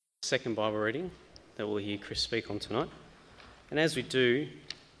Second Bible reading that we'll hear Chris speak on tonight. And as we do,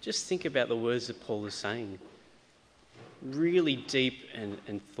 just think about the words that Paul is saying. Really deep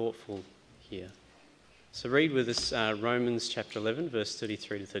and thoughtful here. So read with us Romans chapter 11, verse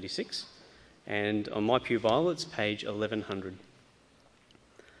 33 to 36. And on my Pew Bible, it's page 1100.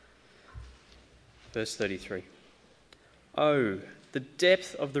 Verse 33. Oh, the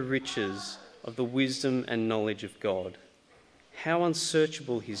depth of the riches of the wisdom and knowledge of God. How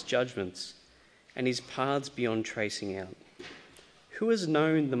unsearchable his judgments, and his paths beyond tracing out. Who has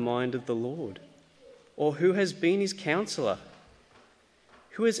known the mind of the Lord? Or who has been his counselor?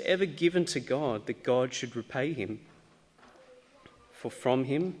 Who has ever given to God that God should repay him? For from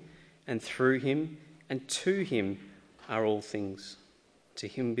him, and through him, and to him are all things. To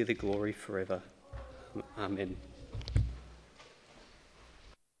him be the glory forever. Amen.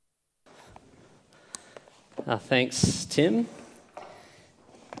 Thanks, Tim.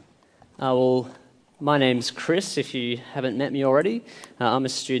 My name's Chris, if you haven't met me already. I'm a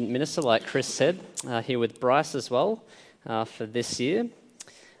student minister, like Chris said, here with Bryce as well for this year.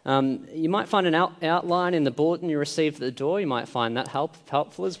 You might find an outline in the bulletin you received at the door. You might find that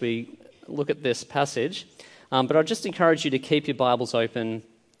helpful as we look at this passage. But I'd just encourage you to keep your Bibles open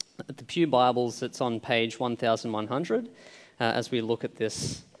at the Pew Bibles. It's on page 1100 as we look at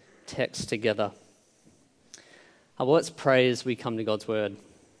this text together. Well, let's pray as we come to God's Word.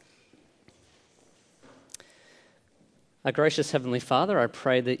 Our gracious Heavenly Father, I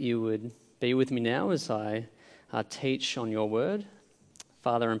pray that you would be with me now as I teach on your Word.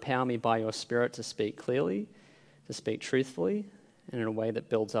 Father, empower me by your Spirit to speak clearly, to speak truthfully, and in a way that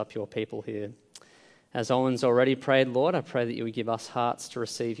builds up your people here. As Owen's already prayed, Lord, I pray that you would give us hearts to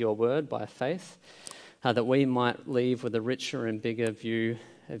receive your Word by faith, that we might leave with a richer and bigger view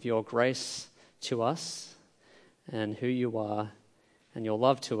of your grace to us and who you are and your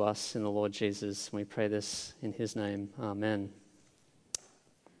love to us in the Lord Jesus. We pray this in his name. Amen.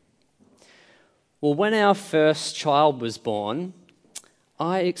 Well, when our first child was born,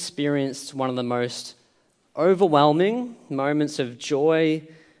 I experienced one of the most overwhelming moments of joy,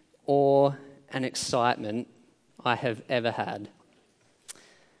 awe, and excitement I have ever had.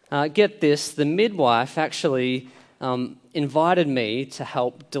 Get this, the midwife actually invited me to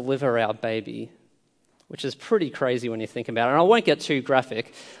help deliver our baby, which is pretty crazy when you think about it. And I won't get too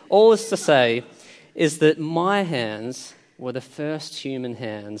graphic. All this to say is that my hands were the first human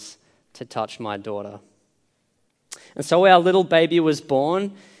hands to touch my daughter. And so our little baby was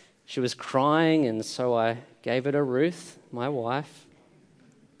born. She was crying, and so I gave her to Ruth, my wife.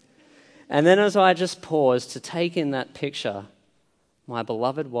 And then as I just paused to take in that picture, my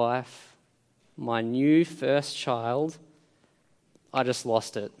beloved wife, my new first child, I just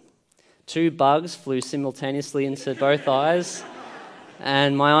lost it. 2 bugs flew simultaneously into both eyes,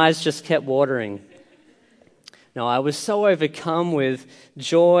 and my eyes just kept watering. Now, I was so overcome with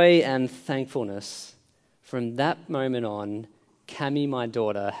joy and thankfulness. From that moment on, Cami, my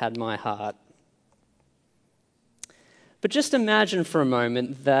daughter, had my heart. But just imagine for a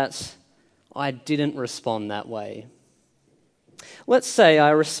moment that I didn't respond that way. Let's say I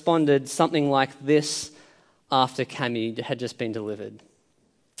responded something like this after Cami had just been delivered.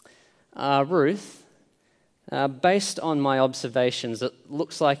 Ruth, based on my observations, it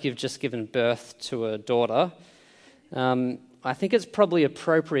looks like you've just given birth to a daughter. I think it's probably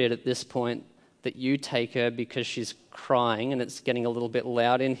appropriate at this point that you take her because she's crying and it's getting a little bit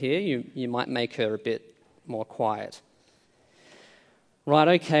loud in here. You might make her a bit more quiet.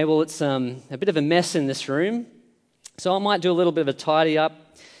 Right, okay, well, it's a bit of a mess in this room, so I might do a little bit of a tidy up,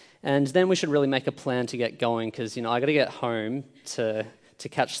 and then we should really make a plan to get going because, I got to get home to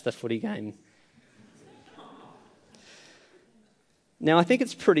catch the footy game. Now, I think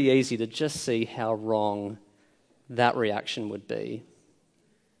it's pretty easy to just see how wrong that reaction would be.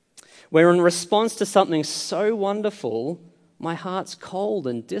 Where in response to something so wonderful, my heart's cold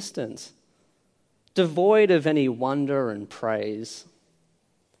and distant, devoid of any wonder and praise.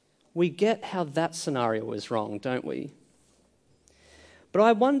 We get how that scenario is wrong, don't we? But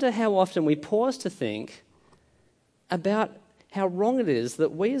I wonder how often we pause to think about how wrong it is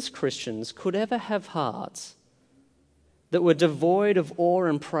that we as Christians could ever have hearts that were devoid of awe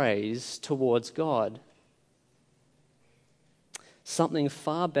and praise towards God. Something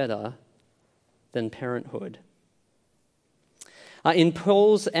far better than parenthood. In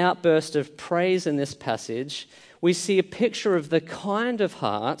Paul's outburst of praise in this passage, we see a picture of the kind of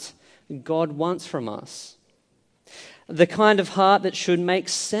heart God wants from us. The kind of heart that should make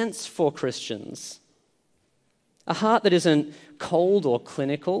sense for Christians. A heart that isn't cold or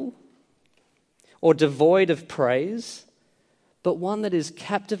clinical or devoid of praise, but one that is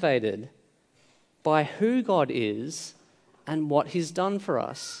captivated by who God is and what he's done for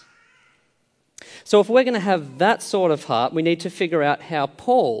us. So if we're going to have that sort of heart, we need to figure out how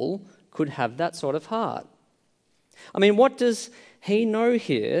Paul could have that sort of heart. I mean, what does he know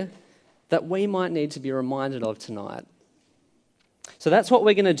here that we might need to be reminded of tonight? So that's what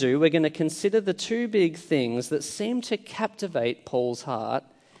we're going to do. We're going to consider the two big things that seem to captivate Paul's heart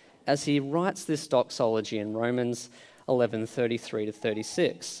as he writes this doxology in Romans 11:33 to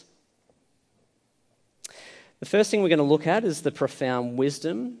 36. The first thing we're going to look at is the profound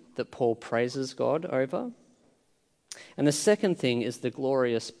wisdom that Paul praises God over. And the second thing is the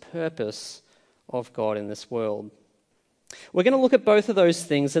glorious purpose of God in this world. We're going to look at both of those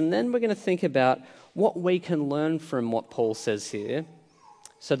things, and then we're going to think about what we can learn from what Paul says here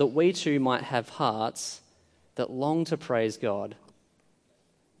so that we too might have hearts that long to praise God.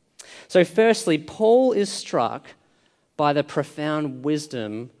 So firstly, Paul is struck by the profound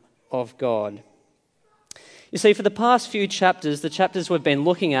wisdom of God. You see, for the past few chapters, the chapters we've been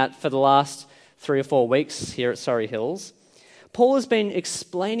looking at for the last 3 or 4 weeks here at Surrey Hills, Paul has been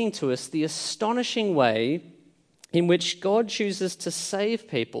explaining to us the astonishing way in which God chooses to save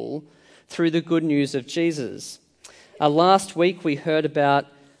people through the good news of Jesus. Last week we heard about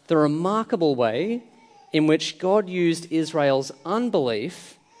the remarkable way in which God used Israel's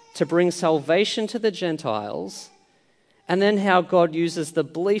unbelief to bring salvation to the Gentiles, and then how God uses the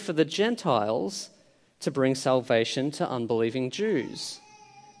belief of the Gentiles to bring salvation to unbelieving Jews.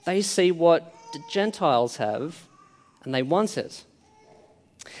 They see what the Gentiles have, and they want it.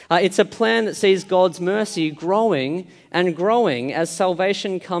 It's a plan that sees God's mercy growing and growing as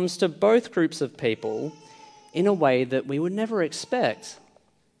salvation comes to both groups of people in a way that we would never expect.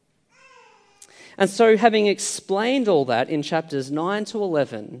 And so, having explained all that in chapters 9 to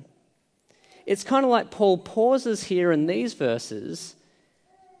 11, it's kind of like Paul pauses here in these verses,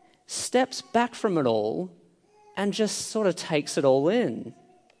 steps back from it all, and just sort of takes it all in.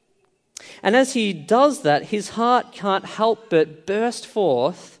 And as he does that, his heart can't help but burst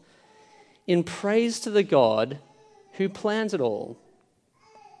forth in praise to the God who planned it all.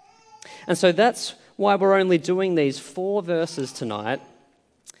 And so that's why we're only doing these 4 verses tonight,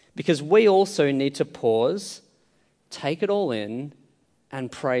 because we also need to pause, take it all in,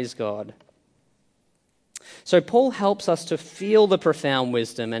 and praise God. So Paul helps us to feel the profound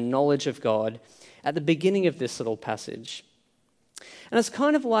wisdom and knowledge of God at the beginning of this little passage. And it's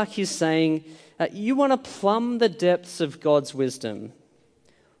kind of like he's saying, you want to plumb the depths of God's wisdom.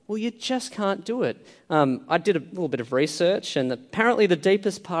 Well, you just can't do it. I did a little bit of research, and apparently the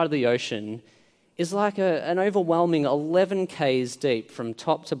deepest part of the ocean is like an overwhelming 11 k's deep from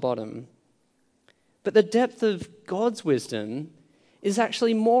top to bottom. But the depth of God's wisdom is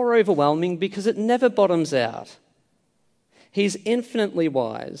actually more overwhelming because it never bottoms out. He's infinitely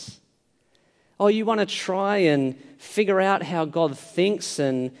wise. Oh, you want to try and figure out how God thinks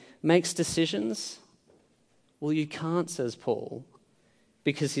and makes decisions? Well, you can't, says Paul,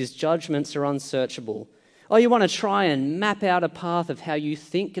 because his judgments are unsearchable. Oh, you want to try and map out a path of how you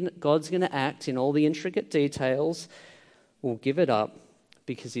think God's going to act in all the intricate details? Well, give it up,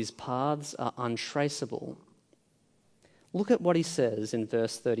 because his paths are untraceable. Look at what he says in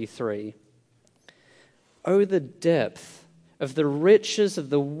verse 33. Oh, the depth of the riches of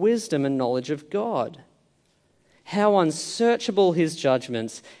the wisdom and knowledge of God. How unsearchable his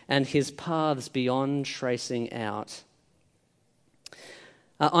judgments and his paths beyond tracing out.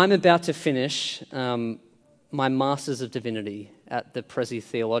 I'm about to finish my Masters of Divinity at the Prezi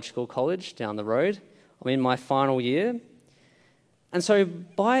Theological College down the road. I'm in my final year. And so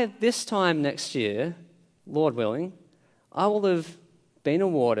by this time next year, Lord willing, I will have been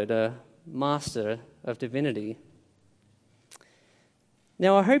awarded a Master of Divinity.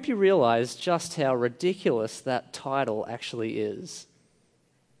 Now, I hope you realise just how ridiculous that title actually is.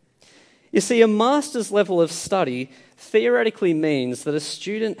 You see, a master's level of study theoretically means that a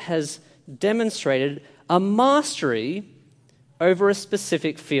student has demonstrated a mastery over a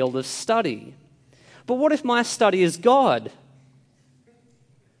specific field of study. But what if my study is God?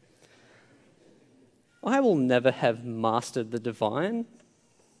 I will never have mastered the divine.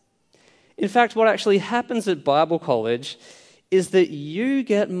 In fact, what actually happens at Bible college is that you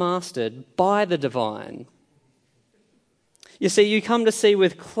get mastered by the divine. You see, you come to see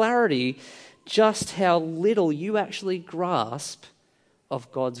with clarity just how little you actually grasp of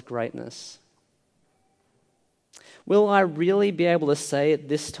God's greatness. Will I really be able to say at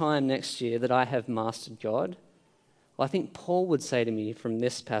this time next year that I have mastered God? Well, I think Paul would say to me from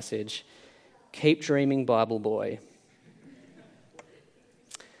this passage, keep dreaming, Bible boy.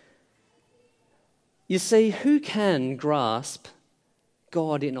 You see, who can grasp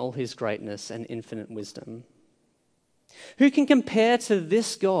God in all his greatness and infinite wisdom? Who can compare to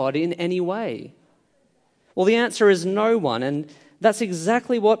this God in any way? Well, the answer is no one, and that's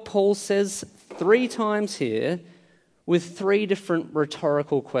exactly what Paul says 3 times here with 3 different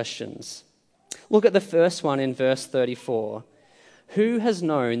rhetorical questions. Look at the first one in verse 34. Who has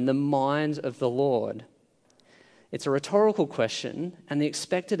known the mind of the Lord? It's a rhetorical question, and the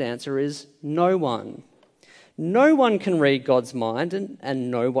expected answer is no one. No one can read God's mind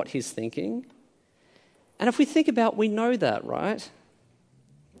and know what he's thinking. And if we think about, we know that, right?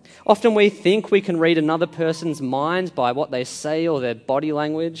 Often we think we can read another person's mind by what they say or their body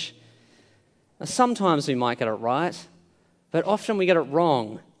language. Now, sometimes we might get it right, but often we get it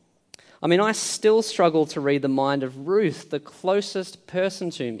wrong. I mean, I still struggle to read the mind of Ruth, the closest person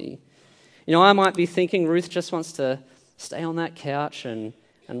to me. You know, I might be thinking Ruth just wants to stay on that couch and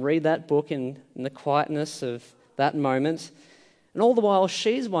read that book in the quietness of that moment. And all the while,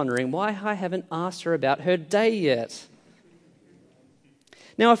 she's wondering why I haven't asked her about her day yet.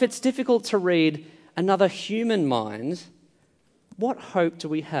 Now, if it's difficult to read another human mind, what hope do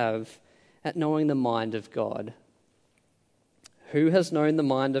we have at knowing the mind of God? Who has known the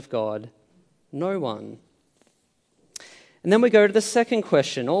mind of God? No one. And then we go to the second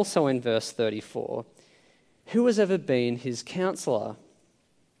question, also in verse 34. Who has ever been his counselor?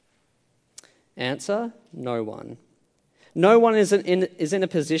 Answer, no one. No one is in a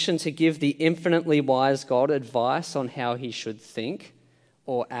position to give the infinitely wise God advice on how he should think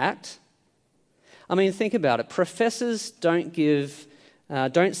or act. I mean, think about it. Professors don't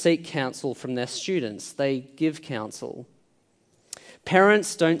seek counsel from their students. They give counsel.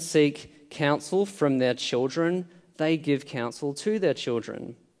 Parents don't seek counsel from their children. They give counsel to their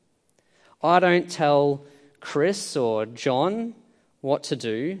children. I don't tell Chris or John what to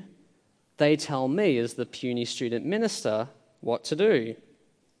do. They tell me, as the puny student minister, what to do.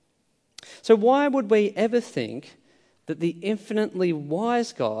 So why would we ever think that the infinitely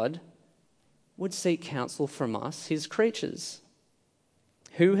wise God would seek counsel from us, his creatures?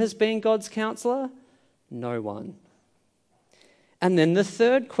 Who has been God's counselor? No one. And then the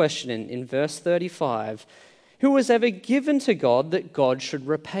third question in verse 35, who was ever given to God that God should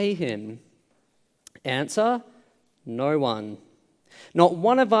repay him? Answer, no one. Not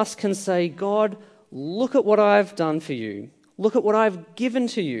one of us can say, God, look at what I've done for you. Look at what I've given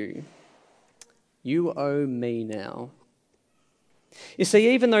to you. You owe me now. You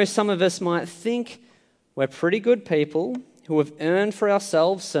see, even though some of us might think we're pretty good people who have earned for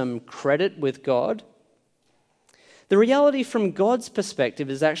ourselves some credit with God, the reality from God's perspective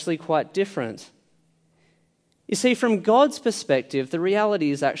is actually quite different. You see, from God's perspective, the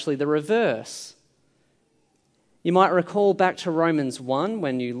reality is actually the reverse. You might recall back to Romans 1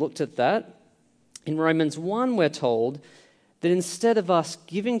 when you looked at that. In Romans 1, we're told that instead of us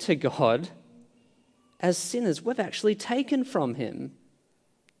giving to God as sinners, we've actually taken from him.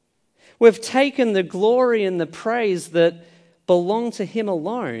 We've taken the glory and the praise that belong to him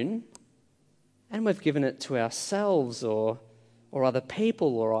alone, and we've given it to ourselves or other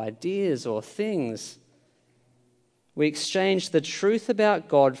people or ideas or things. We exchanged the truth about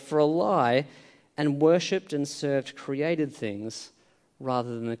God for a lie and worshipped and served created things rather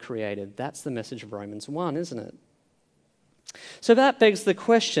than the created. That's the message of Romans 1, isn't it? So that begs the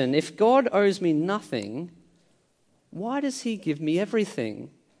question, if God owes me nothing, why does he give me everything?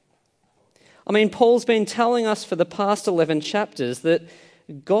 I mean, Paul's been telling us for the past 11 chapters that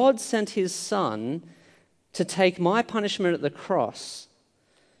God sent his Son to take my punishment at the cross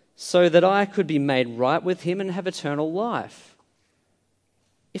so that I could be made right with him and have eternal life.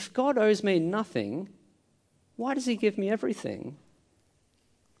 If God owes me nothing, why does he give me everything?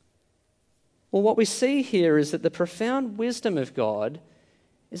 Well, what we see here is that the profound wisdom of God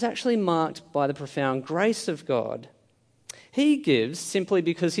is actually marked by the profound grace of God. He gives simply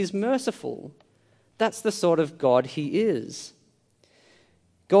because he's merciful. That's the sort of God he is.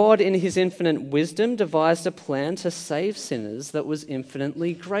 God, in his infinite wisdom, devised a plan to save sinners that was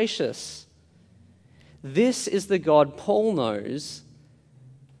infinitely gracious. This is the God Paul knows,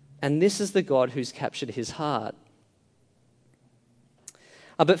 and this is the God who's captured his heart.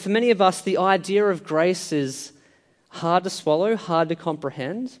 But for many of us, the idea of grace is hard to swallow, hard to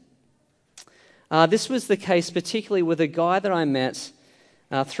comprehend. This was the case particularly with a guy that I met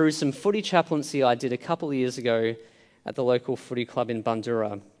through some footy chaplaincy I did a couple of years ago at the local footy club in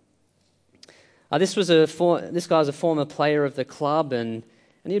Bundoora. This guy was a former player of the club, and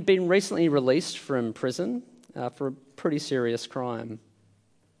he had been recently released from prison for a pretty serious crime.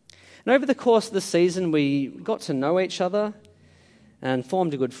 And over the course of the season, we got to know each other and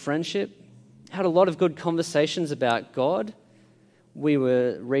formed a good friendship, had a lot of good conversations about God. We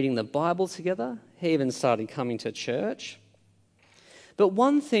were reading the Bible together. He even started coming to church. But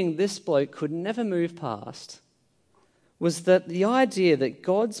one thing this bloke could never move past was that the idea that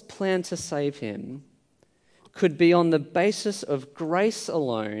God's plan to save him could be on the basis of grace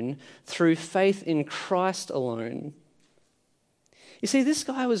alone, through faith in Christ alone. You see, this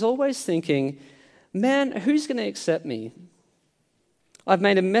guy was always thinking, man, who's going to accept me? I've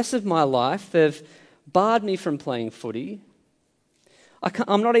made a mess of my life. They've barred me from playing footy.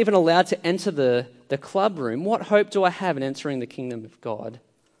 I'm not even allowed to enter the club room. What hope do I have in entering the kingdom of God?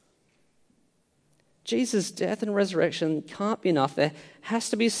 Jesus' death and resurrection can't be enough. There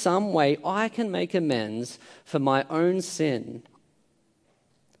has to be some way I can make amends for my own sin.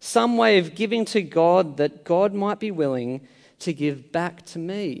 Some way of giving to God that God might be willing to give back to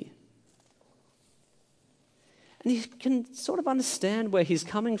me. And you can sort of understand where he's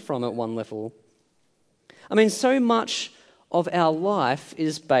coming from at one level. I mean, so much of our life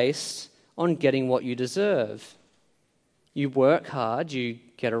is based on getting what you deserve. You work hard, you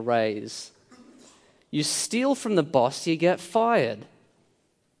get a raise. You steal from the boss, you get fired.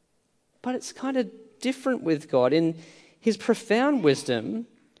 But it's kind of different with God. In his profound wisdom,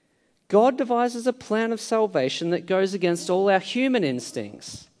 God devises a plan of salvation that goes against all our human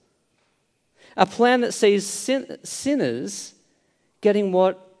instincts. A plan that sees sinners getting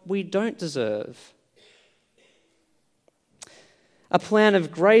what we don't deserve. A plan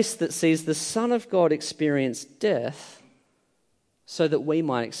of grace that sees the Son of God experience death so that we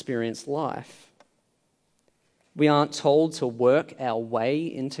might experience life. We aren't told to work our way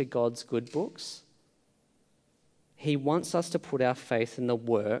into God's good books. He wants us to put our faith in the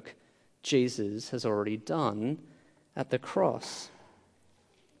work Jesus has already done at the cross.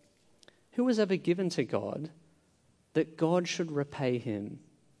 Who was ever given to God that God should repay him?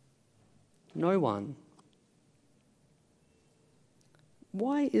 No one.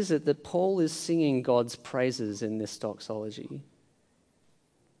 Why is it that Paul is singing God's praises in this doxology?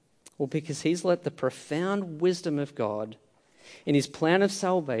 Well, because he's let the profound wisdom of God in his plan of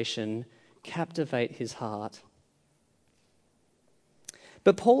salvation captivate his heart.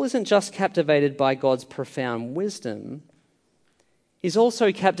 But Paul isn't just captivated by God's profound wisdom. He's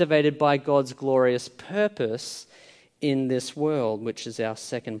also captivated by God's glorious purpose in this world, which is our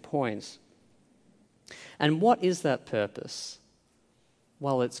second point. And what is that purpose?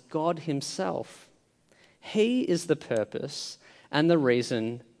 Well, it's God himself. He is the purpose and the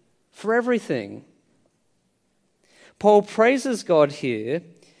reason for everything. Paul praises God here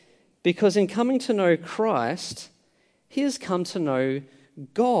because in coming to know Christ, he has come to know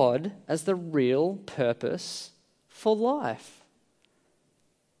God as the real purpose for life.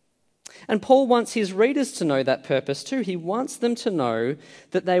 And Paul wants his readers to know that purpose too. He wants them to know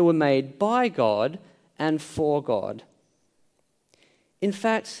that they were made by God and for God. In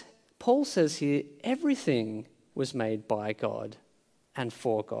fact, Paul says here, everything was made by God and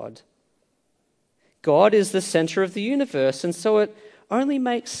for God. God is the center of the universe, and so it only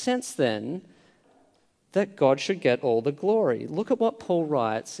makes sense then that God should get all the glory. Look at what Paul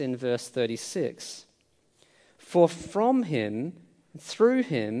writes in verse 36. For from him, through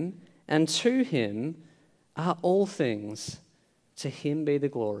him, and to him are all things. To him be the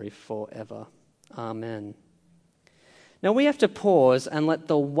glory forever. Amen. Now we have to pause and let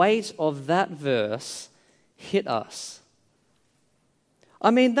the weight of that verse hit us. I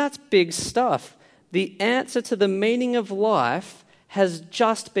mean, that's big stuff. The answer to the meaning of life has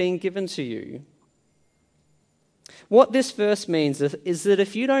just been given to you. What this verse means is that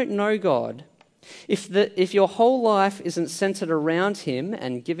if you don't know God, if your whole life isn't centered around him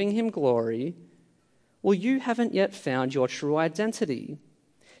and giving him glory, well, you haven't yet found your true identity.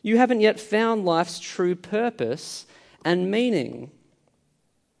 You haven't yet found life's true purpose and meaning.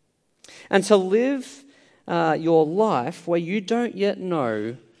 And to live your life where you don't yet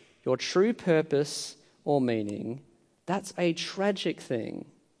know your true purpose or meaning, that's a tragic thing.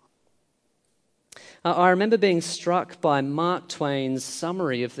 I remember being struck by Mark Twain's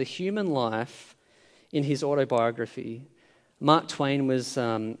summary of the human life in his autobiography. Mark Twain was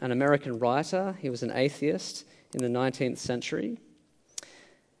an American writer. He was an atheist in the 19th century.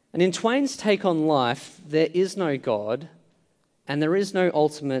 And in Twain's take on life, there is no God and there is no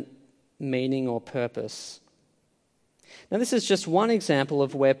ultimate meaning or purpose. Now, this is just one example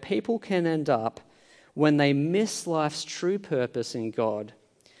of where people can end up when they miss life's true purpose in God.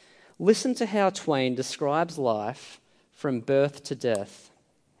 Listen to how Twain describes life from birth to death.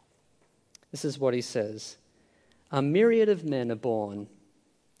 This is what he says. A myriad of men are born.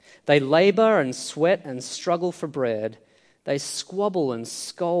 They labor and sweat and struggle for bread. They squabble and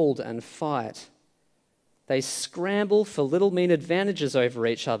scold and fight. They scramble for little mean advantages over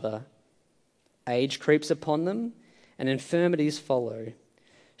each other. Age creeps upon them, and infirmities follow.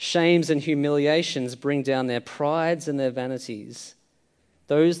 Shames and humiliations bring down their prides and their vanities.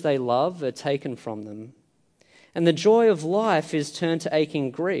 Those they love are taken from them. And the joy of life is turned to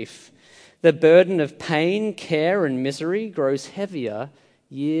aching grief. The burden of pain, care, and misery grows heavier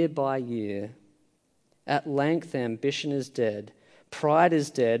year by year. At length, ambition is dead, pride is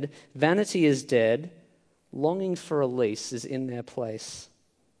dead, vanity is dead, longing for release is in their place.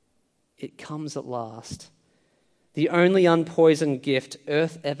 It comes at last, the only unpoisoned gift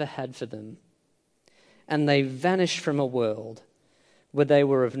earth ever had for them. And they vanish from a world where they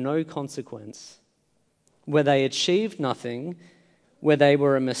were of no consequence, where they achieved nothing, where they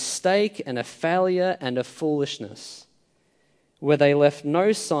were a mistake and a failure and a foolishness, where they left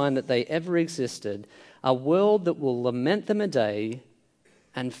no sign that they ever existed, a world that will lament them a day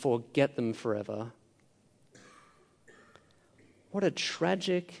and forget them forever. What a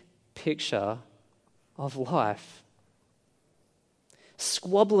tragic picture of life.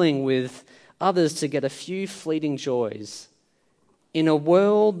 Squabbling with others to get a few fleeting joys in a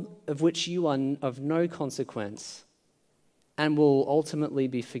world of which you are of no consequence and will ultimately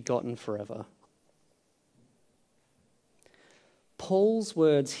be forgotten forever. Paul's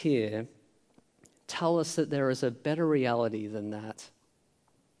words here tell us that there is a better reality than that.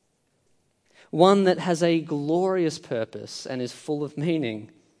 One that has a glorious purpose and is full of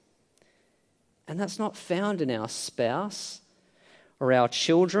meaning. And that's not found in our spouse or our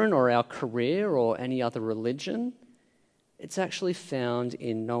children or our career or any other religion. It's actually found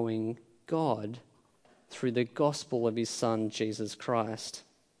in knowing God through the gospel of his Son, Jesus Christ.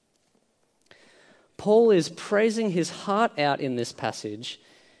 Paul is praising his heart out in this passage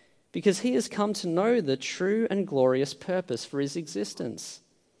because he has come to know the true and glorious purpose for his existence,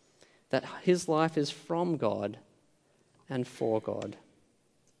 that his life is from God and for God.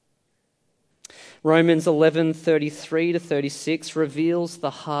 Romans 11:33 to 36 reveals the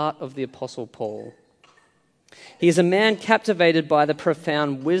heart of the Apostle Paul. He is a man captivated by the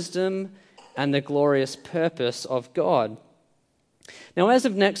profound wisdom and the glorious purpose of God. Now, as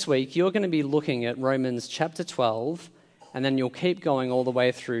of next week, you're going to be looking at Romans chapter 12, and then you'll keep going all the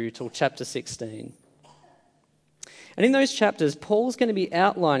way through till chapter 16. And in those chapters, Paul's going to be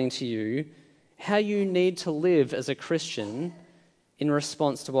outlining to you how you need to live as a Christian in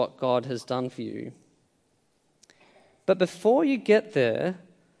response to what God has done for you. But before you get there,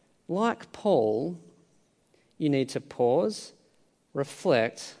 like Paul, you need to pause,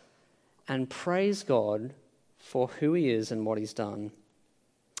 reflect, and praise God for who he is and what he's done.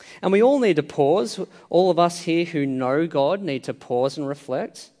 And we all need to pause. All of us here who know God need to pause and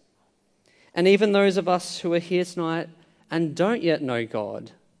reflect. And even those of us who are here tonight and don't yet know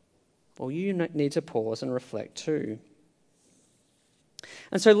God, well, you need to pause and reflect too.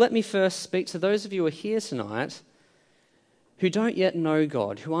 And so let me first speak to those of you who are here tonight who don't yet know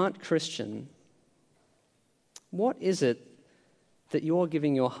God, who aren't Christian. What is it that you're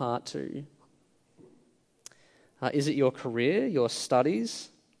giving your heart to? Is it your career, your studies,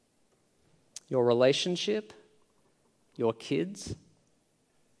 your relationship, your kids?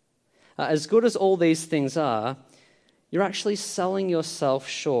 As good as all these things are, you're actually selling yourself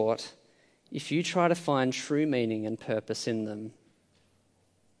short if you try to find true meaning and purpose in them.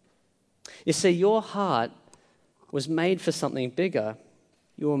 You see, your heart was made for something bigger.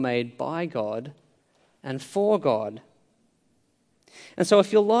 You were made by God and for God. And so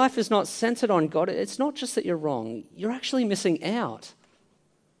if your life is not centered on God, it's not just that you're wrong, you're actually missing out.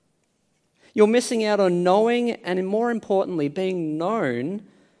 You're missing out on knowing and, more importantly, being known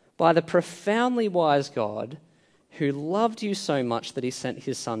by the profoundly wise God who loved you so much that he sent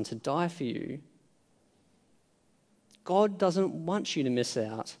his Son to die for you. God doesn't want you to miss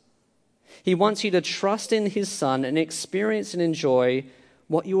out. He wants you to trust in his Son and experience and enjoy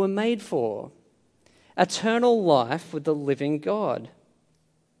what you were made for: eternal life with the living God.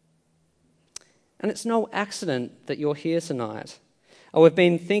 And it's no accident that you're here tonight. We've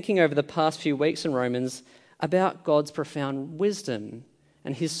been thinking over the past few weeks in Romans about God's profound wisdom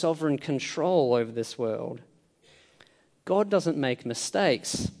and his sovereign control over this world. God doesn't make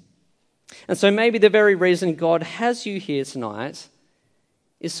mistakes. And so maybe the very reason God has you here tonight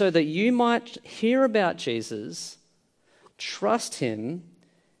is so that you might hear about Jesus, trust him,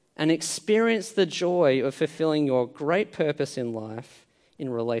 and experience the joy of fulfilling your great purpose in life in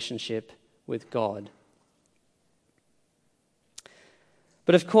relationship with God.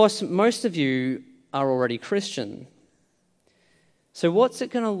 But of course, most of you are already Christian. So what's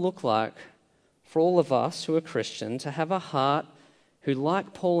it going to look like for all of us who are Christian to have a heart who,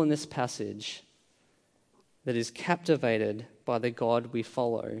 like Paul in this passage, that is captivated by the God we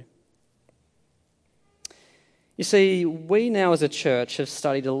follow. You see, we now as a church have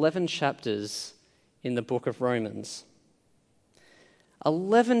studied 11 chapters in the book of Romans.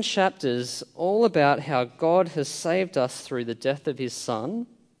 11 chapters all about how God has saved us through the death of his Son.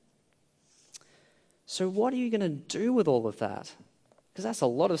 So what are you going to do with all of that? Because that's a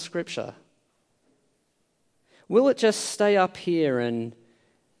lot of scripture. Will it just stay up here and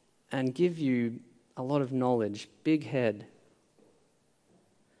give you a lot of knowledge, big head?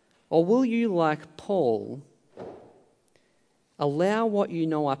 Or will you, like Paul, allow what you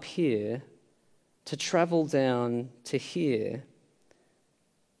know up here to travel down to here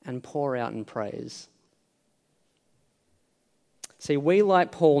and pour out in praise? See, we,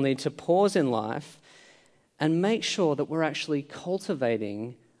 like Paul, need to pause in life and make sure that we're actually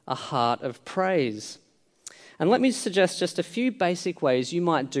cultivating a heart of praise. And let me suggest just a few basic ways you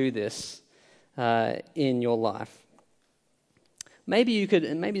might do this in your life. Maybe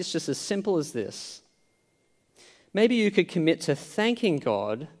it's just as simple as this. Maybe you could commit to thanking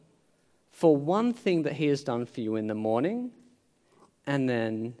God for one thing that he has done for you in the morning and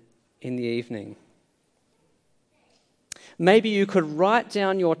then in the evening. Maybe you could write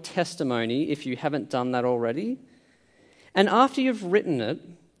down your testimony if you haven't done that already. And after you've written it,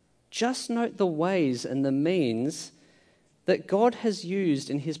 just note the ways and the means that God has used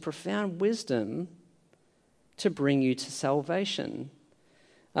in his profound wisdom to bring you to salvation.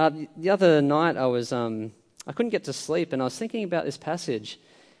 The other night I couldn't get to sleep and I was thinking about this passage.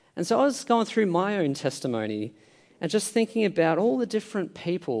 And so I was going through my own testimony and just thinking about all the different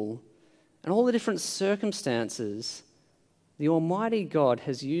people and all the different circumstances the Almighty God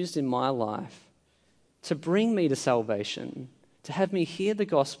has used in my life to bring me to salvation, to have me hear the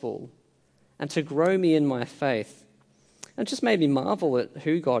gospel, and to grow me in my faith. And it just made me marvel at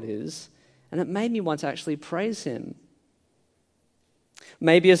who God is, and it made me want to actually praise him.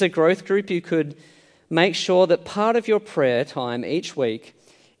 Maybe as a growth group, you could make sure that part of your prayer time each week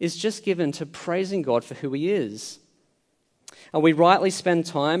is just given to praising God for who he is. And we rightly spend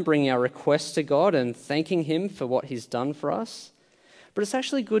time bringing our requests to God and thanking him for what he's done for us. But it's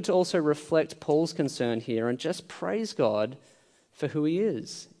actually good to also reflect Paul's concern here and just praise God for who he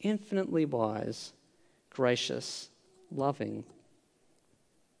is, infinitely wise, gracious, loving.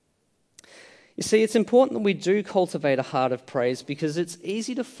 You see, it's important that we do cultivate a heart of praise because it's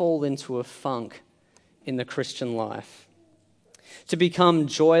easy to fall into a funk in the Christian life, to become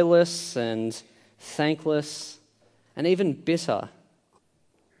joyless and thankless and even bitter.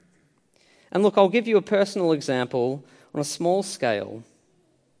 And look, I'll give you a personal example on a small scale.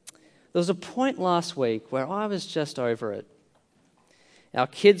 There was a point last week where I was just over it. Our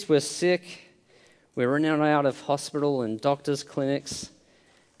kids were sick. We were in and out of hospital and doctors' clinics.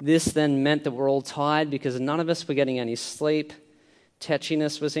 This then meant that we're all tired because none of us were getting any sleep.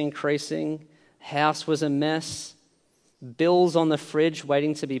 Tetchiness was increasing. House was a mess. Bills on the fridge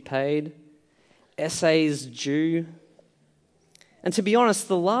waiting to be paid. Essays due. And to be honest,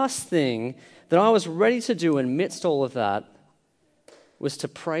 the last thing that I was ready to do amidst all of that was to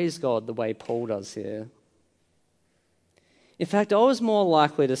praise God the way Paul does here. In fact, I was more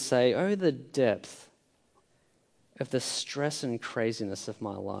likely to say, oh, the depth of the stress and craziness of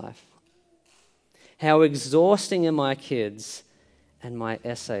my life. How exhausting are my kids and my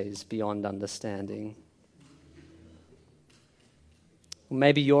essays beyond understanding. Well,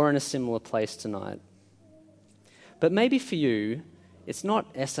 maybe you're in a similar place tonight. But maybe for you, it's not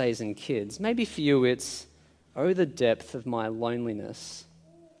essays and kids. Maybe for you it's, oh, the depth of my loneliness.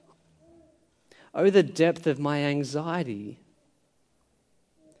 Oh, the depth of my anxiety.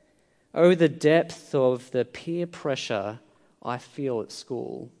 Oh, the depth of the peer pressure I feel at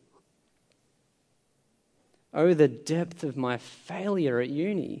school. Oh, the depth of my failure at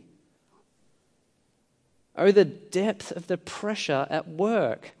uni. Oh, the depth of the pressure at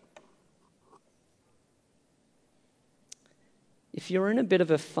work. If you're in a bit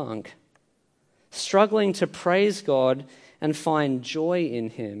of a funk, struggling to praise God and find joy in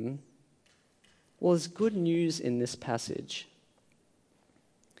him, well, there's good news in this passage.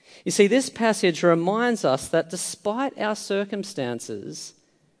 You see, this passage reminds us that despite our circumstances,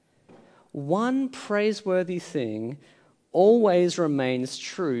 one praiseworthy thing always remains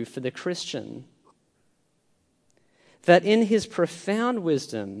true for the Christian. That in his profound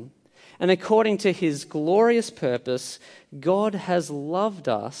wisdom and according to his glorious purpose, God has loved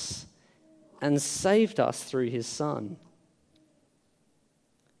us and saved us through his Son.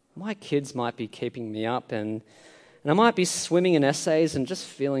 My kids might be keeping me up and I might be swimming in essays and just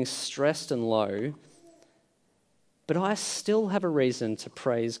feeling stressed and low, but I still have a reason to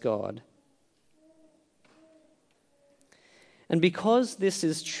praise God. And because this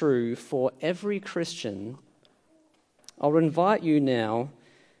is true for every Christian, I'll invite you now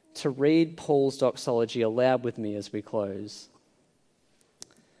to read Paul's doxology aloud with me as we close.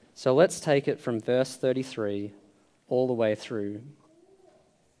 So let's take it from verse 33 all the way through.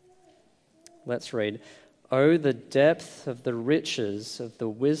 Let's read. "Oh, the depth of the riches of the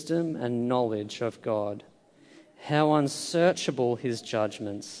wisdom and knowledge of God! How unsearchable his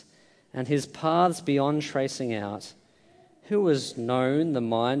judgments, and his paths beyond tracing out! Who has known the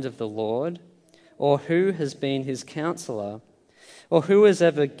mind of the Lord? Or who has been his counselor? Or who has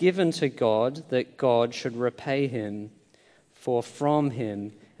ever given to God that God should repay him? For from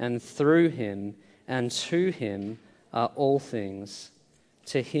him and through him and to him are all things.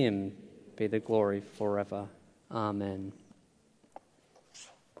 To him be the glory forever. Amen."